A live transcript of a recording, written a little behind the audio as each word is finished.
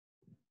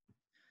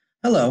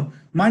Hello,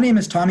 my name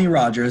is Tommy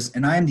Rogers,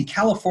 and I am the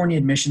California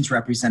admissions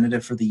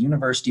representative for the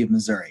University of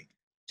Missouri.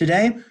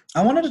 Today,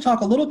 I wanted to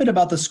talk a little bit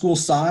about the school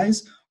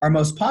size, our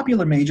most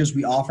popular majors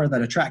we offer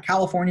that attract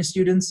California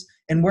students,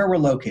 and where we're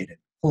located,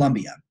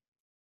 Columbia.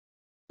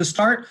 To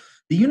start,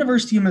 the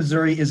University of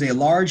Missouri is a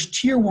large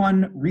Tier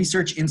 1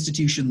 research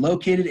institution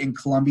located in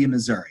Columbia,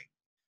 Missouri.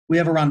 We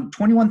have around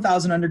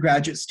 21,000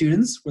 undergraduate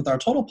students, with our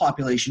total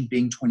population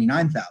being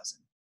 29,000.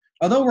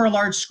 Although we're a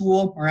large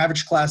school, our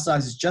average class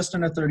size is just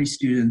under 30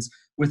 students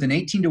with an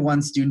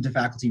 18-to-1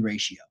 student-to-faculty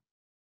ratio.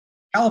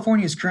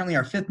 California is currently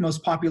our fifth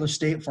most popular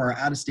state for our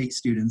out-of-state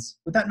students,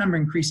 with that number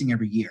increasing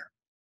every year.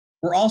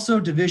 We're also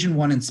Division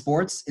I in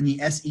sports in the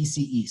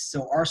SEC East,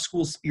 so our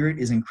school spirit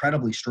is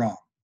incredibly strong.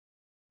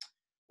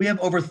 We have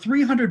over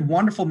 300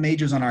 wonderful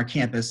majors on our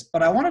campus,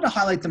 but I wanted to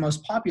highlight the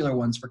most popular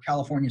ones for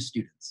California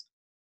students.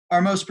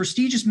 Our most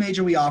prestigious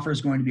major we offer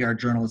is going to be our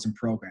journalism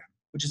program,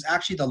 which is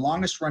actually the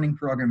longest running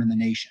program in the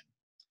nation.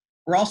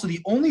 We're also the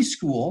only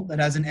school that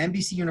has an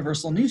NBC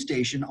Universal news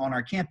station on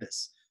our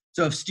campus.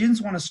 So if students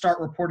want to start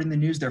reporting the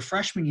news their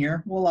freshman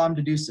year, we'll allow them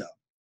to do so.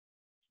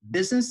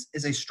 Business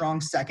is a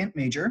strong second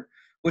major,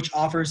 which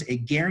offers a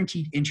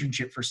guaranteed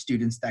internship for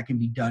students that can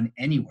be done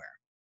anywhere.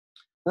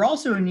 We're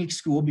also a unique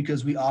school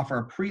because we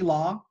offer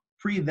pre-law,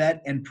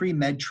 pre-vet, and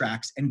pre-med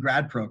tracks and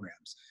grad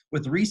programs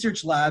with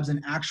research labs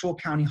and actual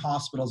county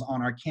hospitals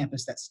on our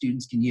campus that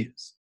students can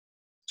use.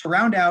 To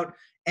round out,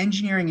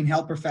 engineering and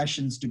health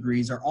professions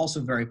degrees are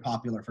also very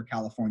popular for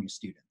California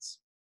students.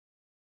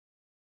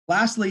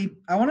 Lastly,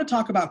 I want to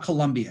talk about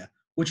Columbia,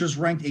 which was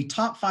ranked a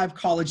top 5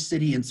 college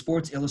city in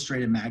Sports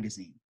Illustrated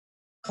magazine.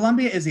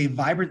 Columbia is a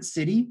vibrant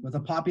city with a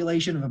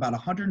population of about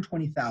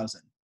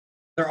 120,000.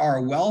 There are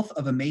a wealth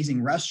of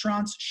amazing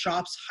restaurants,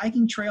 shops,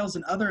 hiking trails,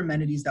 and other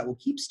amenities that will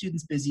keep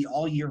students busy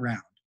all year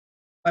round.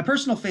 My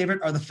personal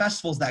favorite are the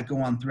festivals that go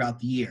on throughout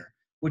the year,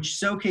 which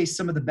showcase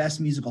some of the best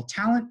musical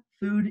talent,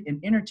 food,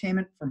 and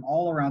entertainment from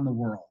all around the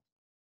world.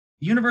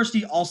 The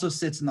university also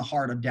sits in the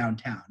heart of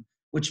downtown,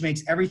 which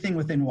makes everything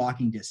within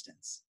walking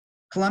distance.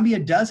 Columbia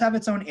does have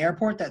its own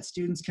airport that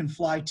students can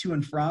fly to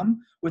and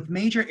from, with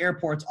major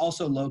airports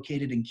also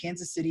located in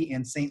Kansas City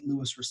and St.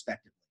 Louis,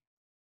 respectively.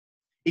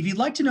 If you'd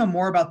like to know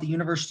more about the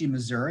University of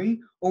Missouri,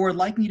 or would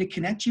like me to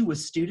connect you with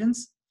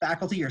students,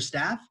 faculty, or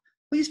staff,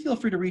 please feel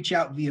free to reach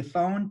out via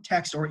phone,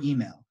 text, or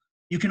email.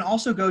 You can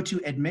also go to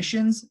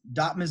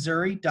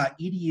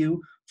admissions.missouri.edu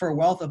for a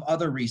wealth of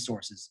other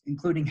resources,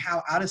 including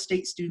how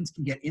out-of-state students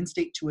can get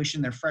in-state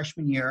tuition their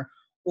freshman year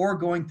or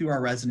going through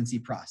our residency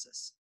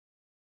process.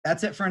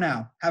 That's it for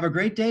now. Have a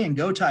great day and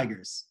go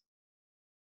Tigers!